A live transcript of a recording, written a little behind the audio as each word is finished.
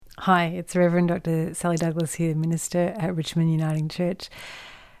Hi, it's Reverend Dr. Sally Douglas here, Minister at Richmond Uniting Church.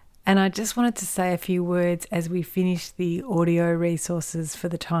 And I just wanted to say a few words as we finish the audio resources for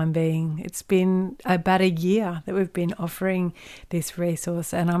the time being. It's been about a year that we've been offering this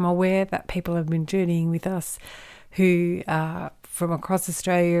resource, and I'm aware that people have been journeying with us who are from across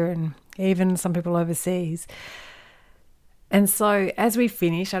Australia and even some people overseas. And so as we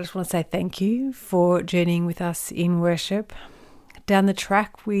finish, I just want to say thank you for journeying with us in worship. Down the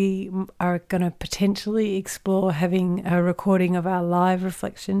track, we are going to potentially explore having a recording of our live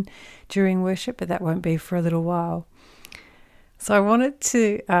reflection during worship, but that won't be for a little while. So I wanted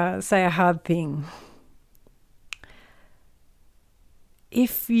to say a hard thing.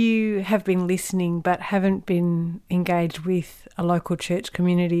 If you have been listening but haven't been engaged with a local church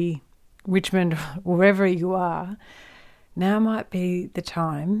community, Richmond, wherever you are, now might be the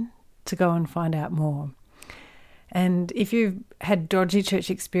time to go and find out more. And if you've had dodgy church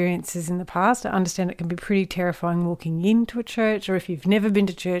experiences in the past, I understand it can be pretty terrifying walking into a church, or if you've never been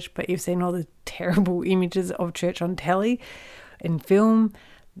to church but you've seen all the terrible images of church on telly and film,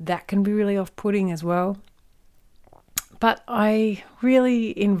 that can be really off-putting as well. But I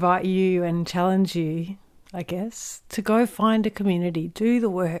really invite you and challenge you, I guess, to go find a community, do the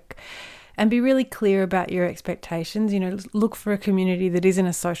work, and be really clear about your expectations. Look for a community that isn't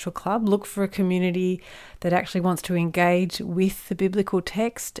a social club. Look for a community that actually wants to engage with the biblical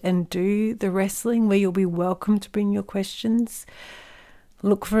text and do the wrestling, where you'll be welcome to bring your questions.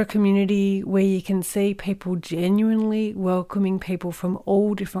 Look for a community where you can see people genuinely welcoming people from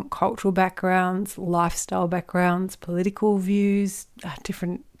all different cultural backgrounds, lifestyle backgrounds, political views,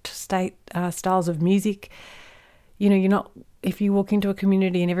 different styles of music. You're not... If you walk into a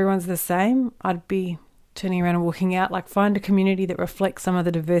community and everyone's the same, I'd be turning around and walking out. Find a community that reflects some of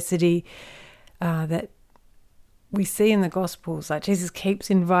the diversity that we see in the Gospels. Jesus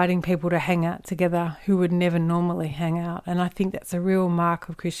keeps inviting people to hang out together who would never normally hang out. And I think that's a real mark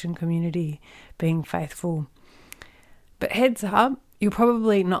of Christian community, being faithful. But heads up, you'll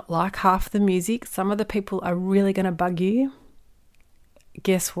probably not like half the music. Some of the people are really going to bug you.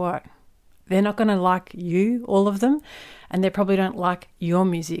 Guess what? They're not going to like you, all of them, and they probably don't like your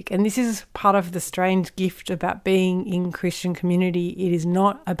music. And this is part of the strange gift about being in Christian community. It is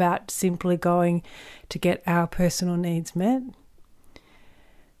not about simply going to get our personal needs met.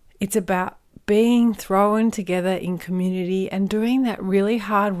 It's about being thrown together in community and doing that really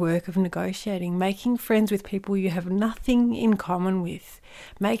hard work of negotiating, making friends with people you have nothing in common with,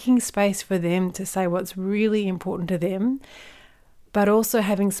 making space for them to say what's really important to them, but also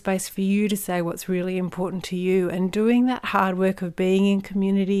having space for you to say what's really important to you, and doing that hard work of being in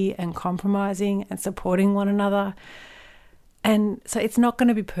community and compromising and supporting one another. And so it's not going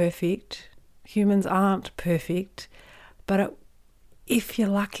to be perfect. Humans aren't perfect, but if you're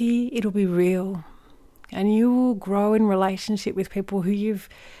lucky, it'll be real. And you will grow in relationship with people who you've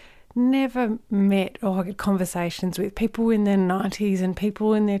never met or had conversations with, people in their 90s and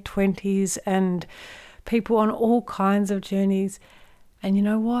people in their 20s and people on all kinds of journeys. And you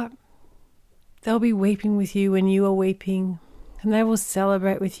know what? They'll be weeping with you when you are weeping, and they will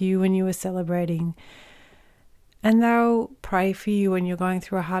celebrate with you when you are celebrating. And they'll pray for you when you're going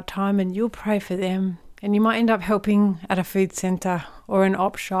through a hard time, and you'll pray for them. And you might end up helping at a food centre or an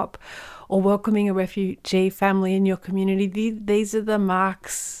op shop, or welcoming a refugee family in your community. These are the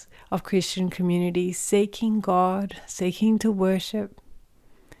marks of Christian community: seeking God, seeking to worship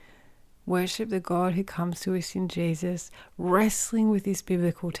the God who comes to us in Jesus, wrestling with this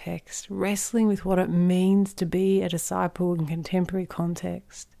biblical text, wrestling with what it means to be a disciple in contemporary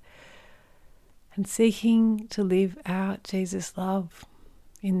context, and seeking to live out Jesus' love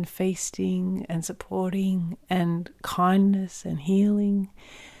in feasting and supporting and kindness and healing.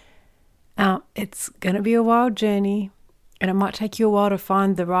 It's going to be a wild journey, and it might take you a while to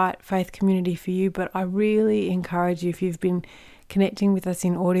find the right faith community for you, but I really encourage you, if you've been connecting with us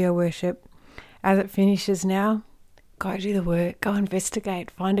in audio worship, as it finishes now, go do the work, go investigate,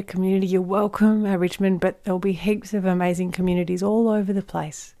 find a community. You're welcome at Richmond, but there'll be heaps of amazing communities all over the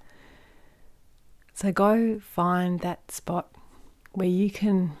place. So go find that spot where you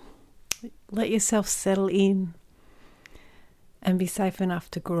can let yourself settle in and be safe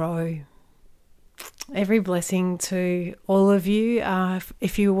enough to grow. Every blessing to all of you.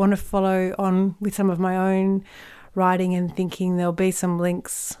 If you want to follow on with some of my own writing and thinking, there'll be some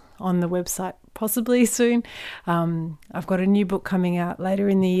links on the website possibly soon. I've got a new book coming out later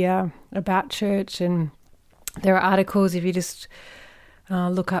in the year about church, and there are articles. If you just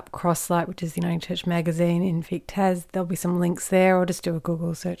look up Crosslight, which is the Uniting Church magazine in VicTas, there'll be some links there, or just do a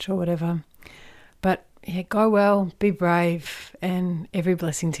Google search or whatever. But go well, be brave, and every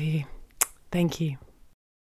blessing to you. Thank you.